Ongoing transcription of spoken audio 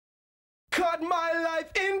cut my life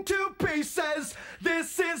into pieces.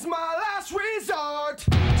 This is my last resort.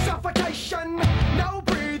 Suffocation, no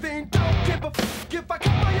breathing. Don't give a f if I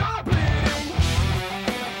cut my arm bleeding.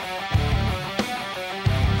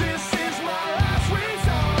 This is my last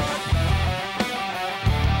resort.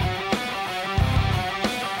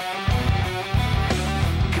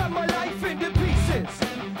 Cut my life into pieces.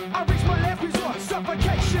 I reach my last resort.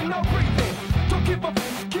 Suffocation, no breathing. Don't give a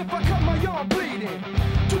f if I cut my arm bleeding.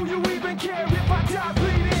 Do you even care if I die?